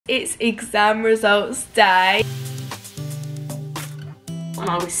it's exam results day. And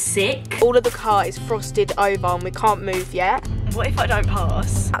I was sick. All of the car is frosted over and we can't move yet. What if I don't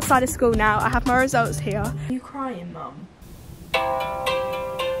pass? Outside of school now, I have my results here. Are you crying, Mum?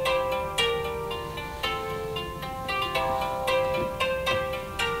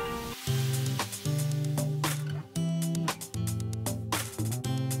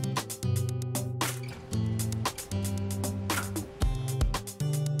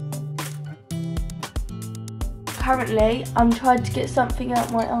 Currently, I'm trying to get something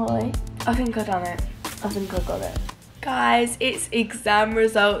out my eye. I think I've done it. I think I got it. Guys, it's exam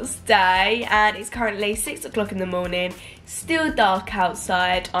results day and it's currently 6 o'clock in the morning. Still dark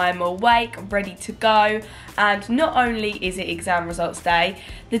outside. I'm awake, ready to go. And not only is it exam results day,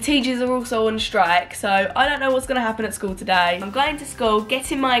 the teachers are also on strike. So I don't know what's going to happen at school today. I'm going to school,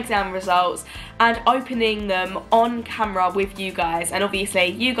 getting my exam results and opening them on camera with you guys. And obviously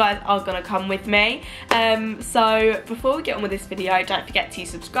you guys are going to come with me. So before we get on with this video, don't forget to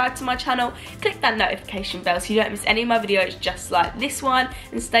subscribe to my channel. Click that notification bell so you don't miss any of my videos just like this one.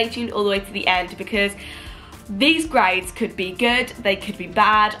 And stay tuned all the way to the end because these grades could be good, they could be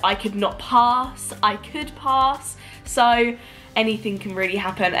bad, I could not pass, I could pass, so anything can really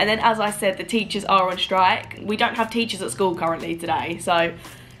happen. And then as I said, the teachers are on strike. We don't have teachers at school currently today, so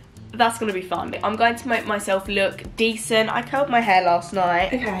that's going to be fun. I'm going to make myself look decent. I curled my hair last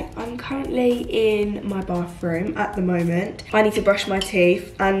night. Okay, I'm currently in my bathroom at the moment. I need to brush my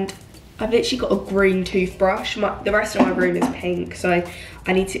teeth and I've literally got a green toothbrush. The rest of my room is pink, so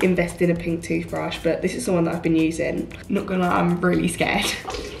I need to invest in a pink toothbrush, but this is the one that I've been using. Not gonna lie, I'm really scared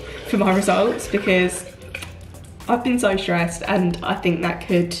for my results because I've been so stressed and I think that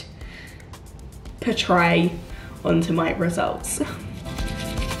could portray onto my results.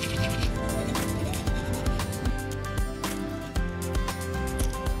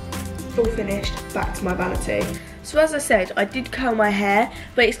 All finished, back to my vanity. So as I said, I did curl my hair,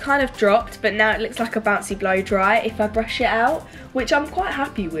 but it's kind of dropped, but now it looks like a bouncy blow dry if I brush it out, which I'm quite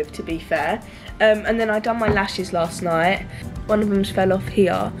happy with, to be fair. And then I done my lashes last night. One of them fell off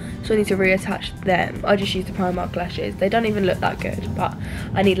here, so I need to reattach them. I just used the Primark lashes. They don't even look that good, but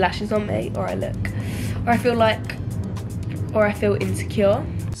I need lashes on me or I feel insecure.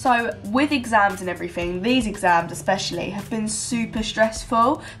 So with exams and everything, these exams especially have been super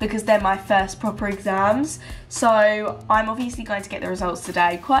stressful because they're my first proper exams. So I'm obviously going to get the results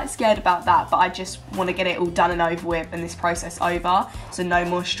today. Quite scared about that, but I just want to get it all done and over with and this process over, so no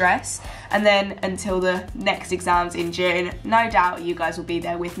more stress. And then until the next exams in June, no doubt you guys will be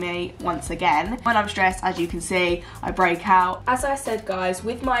there with me once again. When I'm stressed, as you can see, I break out. As I said, guys,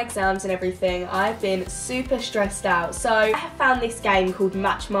 with my exams and everything, I've been super stressed out. So I have found this game called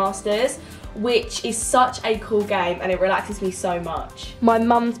Matchmasters, which is such a cool game and it relaxes me so much. My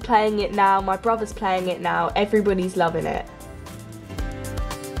mum's playing it now, my brother's playing it now, everybody's loving it.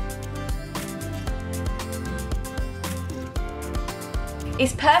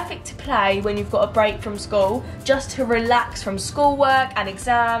 It's perfect to play when you've got a break from school, just to relax from schoolwork and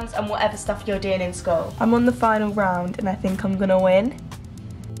exams and whatever stuff you're doing in school. I'm on the final round and I think I'm gonna win.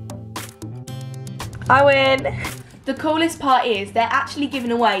 I win! The coolest part is they're actually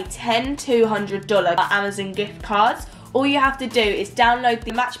giving away 10 $200 Amazon gift cards. All you have to do is download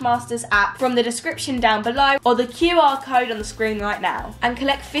the Matchmasters app from the description down below or the QR code on the screen right now and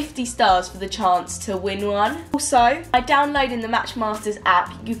collect 50 stars for the chance to win one. Also, by downloading the Matchmasters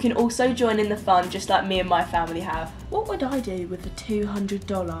app, you can also join in the fun just like me and my family have. What would I do with the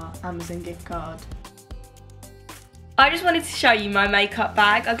 $200 Amazon gift card? I just wanted to show you my makeup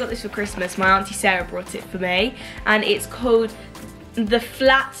bag. I got this for Christmas. My auntie Sarah brought it for me and it's called the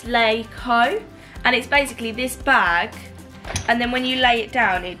Flat Lay Co. And it's basically this bag, and then when you lay it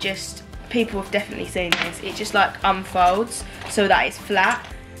down, it just, people have definitely seen this, it just like unfolds so that it's flat.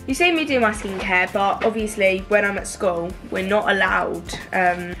 You see me do my skincare, but obviously when I'm at school, we're not allowed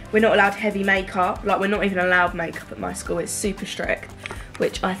heavy makeup. Like, we're not even allowed makeup at my school. It's super strict,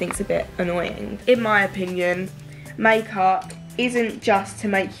 which I think is a bit annoying. In my opinion, makeup isn't just to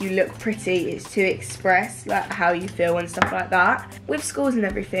make you look pretty, it's to express like how you feel and stuff like that. With schools and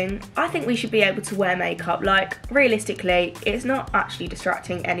everything, I think we should be able to wear makeup. Like, realistically, it's not actually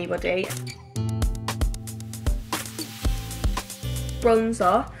distracting anybody.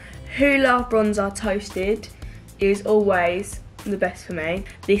 Bronzer, Hoola bronzer toasted is always the best for me.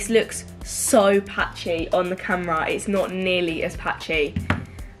 This looks so patchy on the camera, it's not nearly as patchy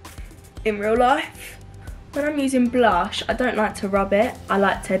in real life. When I'm using blush, I don't like to rub it, I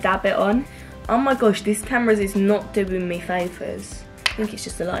like to dab it on. Oh my gosh, this camera is not doing me favours. I think it's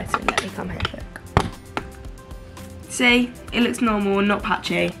just the lighting. Let me come here, look. See, it looks normal and not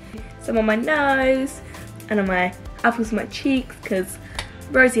patchy. Some on my nose and on my apples on my cheeks because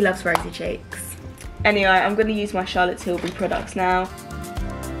Rosie loves rosy cheeks. Anyway, I'm going to use my Charlotte Tilbury products now.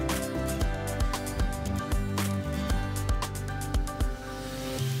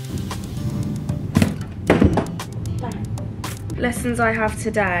 Lessons I have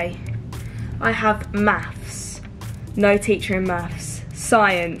today. I have maths. No teacher in maths.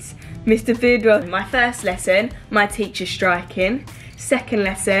 Science. Mr. Bidwell. My first lesson, my teacher striking. Second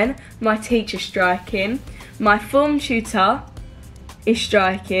lesson, my teacher striking. My form tutor is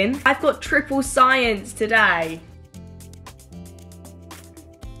striking. I've got triple science today.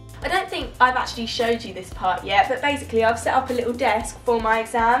 I don't think I've actually showed you this part yet, but basically I've set up a little desk for my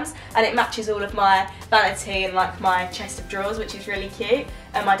exams and it matches all of my vanity and like my chest of drawers, which is really cute.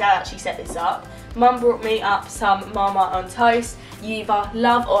 And my dad actually set this up. Mum brought me up some Marmite on toast. You either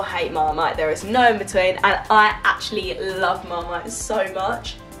love or hate Marmite, there is no in between, and I actually love Marmite so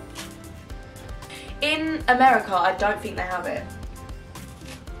much. In America, I don't think they have it.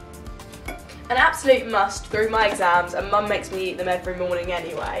 An absolute must through my exams, and Mum makes me eat them every morning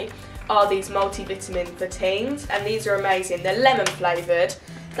anyway, are these multivitamin for teens, and these are amazing. They're lemon flavoured.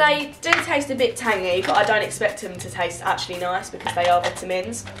 They do taste a bit tangy, but I don't expect them to taste actually nice because they are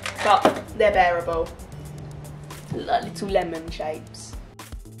vitamins, but they're bearable. Like little lemon shapes.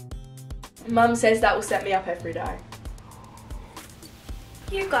 Mum says that will set me up every day.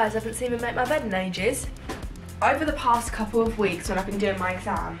 You guys haven't seen me make my bed in ages. Over the past couple of weeks when I've been doing my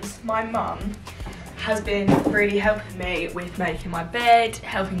exams, my mum has been really helping me with making my bed,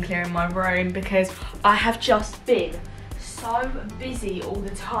 helping clearing my room, because I have just been so busy all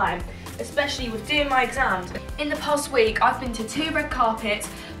the time, especially with doing my exams. In the past week, I've been to 2 red carpets,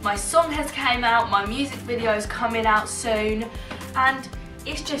 my song has came out, my music video is coming out soon, and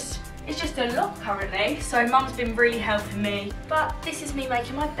it's just a lot currently, so Mum's been really helping me. But this is me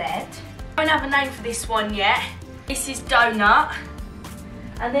making my bed. I don't have a name for this one yet. This is Donut.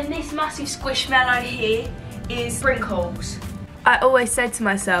 And then this massive squishmallow here is Sprinkles. I always said to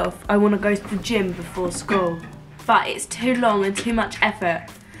myself, I want to go to the gym before school. But it's too long and too much effort.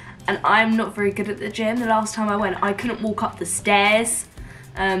 And I'm not very good at the gym. The last time I went, I couldn't walk up the stairs.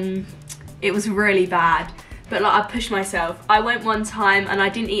 It was really bad. But like, I pushed myself. I went one time and I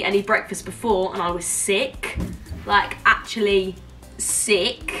didn't eat any breakfast before and I was sick. Like, actually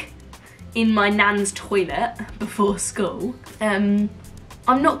sick. In my nan's toilet before school. I'm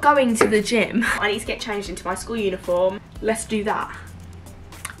not going to the gym. I need to get changed into my school uniform. Let's do that.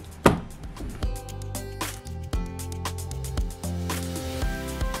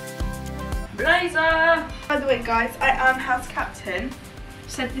 Blazer! By the way guys, I am house captain. I've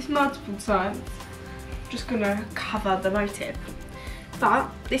said this multiple times. I'm just gonna cover the motive.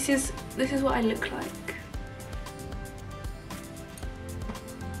 But this is what I look like.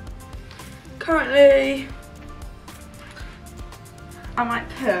 Currently, I might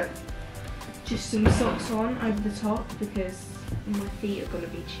put just some socks on over the top because my feet are going to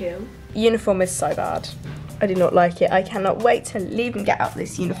be chill. Uniform is so bad. I do not like it. I cannot wait to leave and get out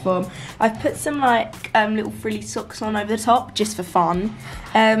this uniform. I've put some like little frilly socks on over the top just for fun.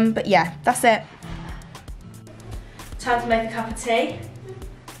 But yeah, that's it. Time to make a cup of tea.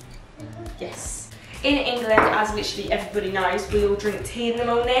 Yes. In England, as literally everybody knows, we all drink tea in the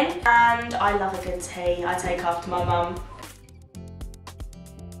morning, and I love a good tea. I take after my mum.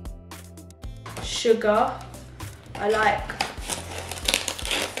 Sugar. I like...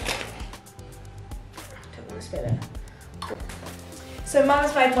 don't want to spill it. So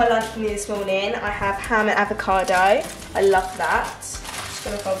Mum's made my lunch for me this morning. I have ham and avocado. I love that. Just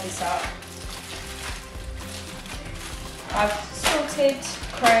gonna fold this up. I've salted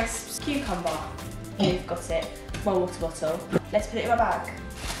crisps, cucumber. You've got it. My water bottle. Let's put it in my bag.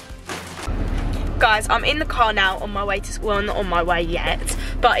 Guys, I'm in the car now on my way to school. Well, not on my way yet,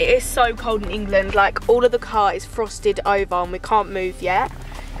 but it is so cold in England. Like, all of the car is frosted over and we can't move yet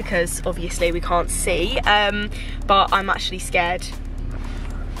because obviously we can't see. But I'm actually scared.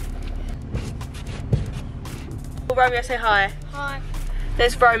 Romeo, say hi. Hi.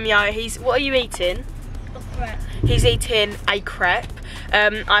 There's Romeo. What are you eating? A crepe. He's eating a crepe.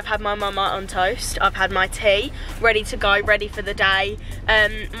 I've had my Marmite on toast, I've had my tea, ready to go, ready for the day.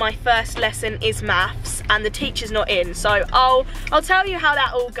 My first lesson is maths and the teacher's not in, so I'll tell you how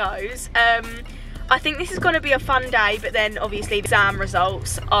that all goes. I think this is going to be a fun day, but then obviously the exam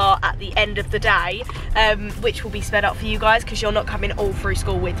results are at the end of the day, which will be sped up for you guys because you're not coming all through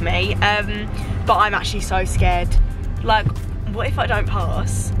school with me. But I'm actually so scared. Like, what if I don't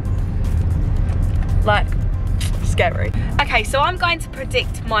pass? Like, scary. Okay, so I'm going to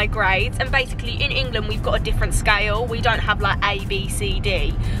predict my grades, and basically in England we've got a different scale. We don't have like A, B, C,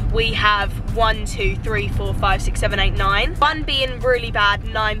 D. We have 1, 2, 3, 4, 5, 6, 7, 8, 9. 1 being really bad,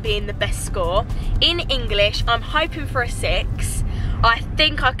 9 being the best score. In English, I'm hoping for a 6. I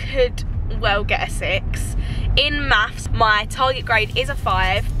think I could well get a 6. In maths, my target grade is a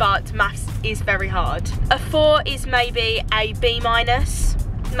 5, but maths is very hard. A 4 is maybe a B minus,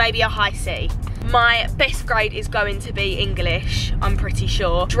 maybe a high C. My best grade is going to be English, I'm pretty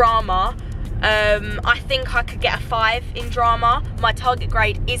sure. Drama, I think I could get a 5 in drama. My target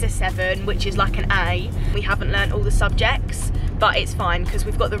grade is a 7, which is like an A. We haven't learnt all the subjects, but it's fine because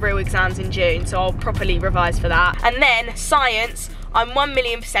we've got the real exams in June, so I'll properly revise for that. And then science, I'm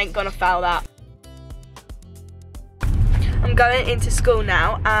 1,000,000% gonna fail that. I'm going into school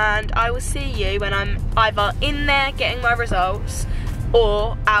now, and I will see you when I'm either in there getting my results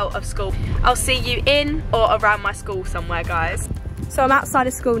or out of school. I'll see you in or around my school somewhere, guys. So I'm outside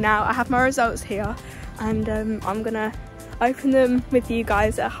of school now. I have my results here, and I'm gonna open them with you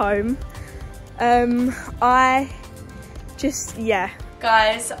guys at home.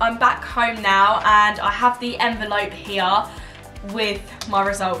 Guys, I'm back home now, and I have the envelope here with my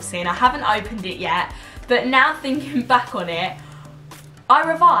results in. I haven't opened it yet, but now thinking back on it, I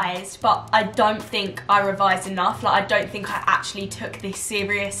revised, but I don't think I revised enough. Like, I don't think I actually took this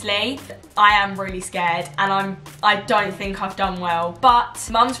seriously. I am really scared, and I don't think I've done well. But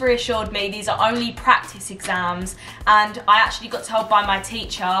Mum's reassured me these are only practice exams, and I actually got told by my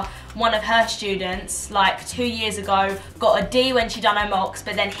teacher, one of her students, like 2 years ago, got a D when she done her mocks,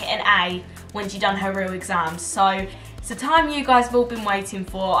 but then hit an A when she done her real exams. So it's the time you guys have all been waiting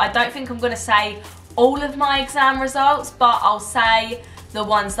for. I don't think I'm gonna say all of my exam results, but I'll say the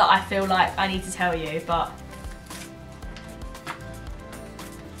ones that I feel like I need to tell you. But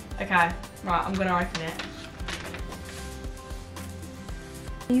okay, right, I'm gonna open it.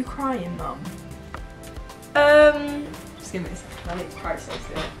 Are you crying, Mum? Just give me a second, I need to process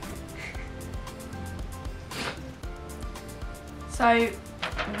it. So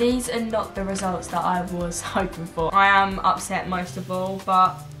these are not the results that I was hoping for. I am upset most of all,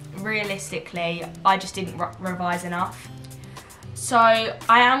 but realistically, I just didn't revise enough. So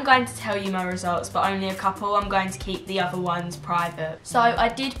I am going to tell you my results, but only a couple. I'm going to keep the other ones private. So I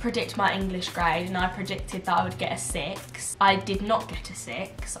did predict my English grade, and I predicted that I would get a 6. I did not get a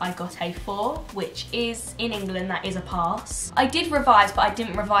 6. I got a 4, which is, in England, that is a pass. I did revise, but I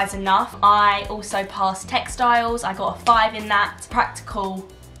didn't revise enough. I also passed textiles. I got a 5 in that. Practical,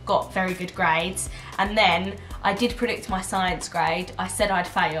 got very good grades. And then I did predict my science grade. I said I'd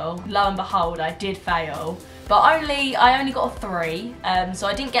fail. Lo and behold, I did fail. But I only got a 3, so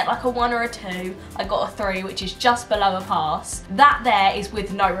I didn't get like a 1 or a 2. I got a 3, which is just below a pass. That there is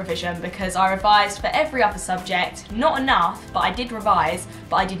with no revision, because I revised for every other subject. Not enough, but I did revise,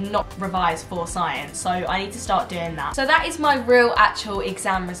 but I did not revise for science, so I need to start doing that. So that is my real actual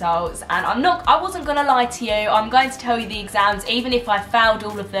exam results, and I wasn't gonna lie to you. I'm going to tell you the exams, even if I failed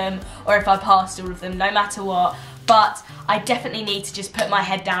all of them or if I passed all of them, no matter what. But I definitely need to just put my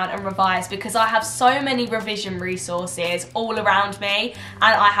head down and revise, because I have so many revision resources all around me,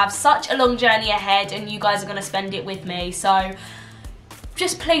 and I have such a long journey ahead, and you guys are going to spend it with me. So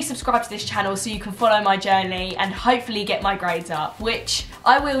just please subscribe to this channel so you can follow my journey and hopefully get my grades up, which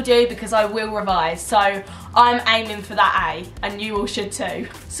I will do because I will revise. So I'm aiming for that A, and you all should too.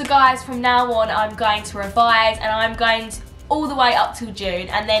 So guys, from now on I'm going to revise, and I'm going to all the way up till June,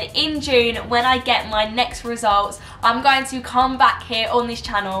 and then in June, when I get my next results, I'm going to come back here on this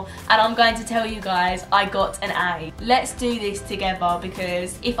channel and I'm going to tell you guys I got an A. Let's do this together,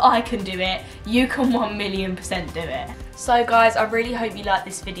 because if I can do it, you can 1,000,000% do it. So guys, I really hope you liked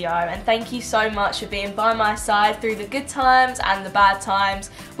this video, and thank you so much for being by my side through the good times and the bad times,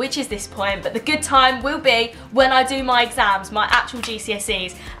 which is this point, but the good time will be when I do my exams, my actual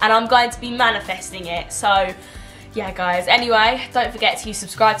GCSEs, and I'm going to be manifesting it. So yeah guys, anyway, don't forget to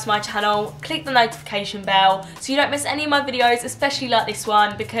subscribe to my channel, click the notification bell so you don't miss any of my videos, especially like this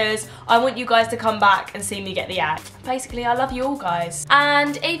one, because I want you guys to come back and see me get the A. Basically, I love you all guys.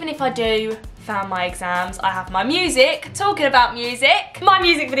 And even if I do fail my exams, I have my music. Talking about music, my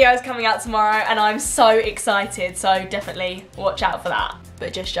music video is coming out tomorrow and I'm so excited, so definitely watch out for that.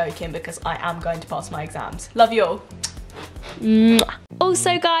 But just joking, because I am going to pass my exams. Love you all. Mwah.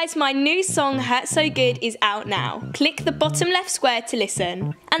 Also guys, my new song Hurt So Good is out now. Click the bottom left square to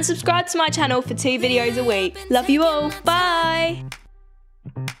listen. And subscribe to my channel for 2 videos a week. Love you all, bye!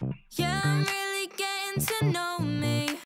 Yeah, I'm really getting to know me.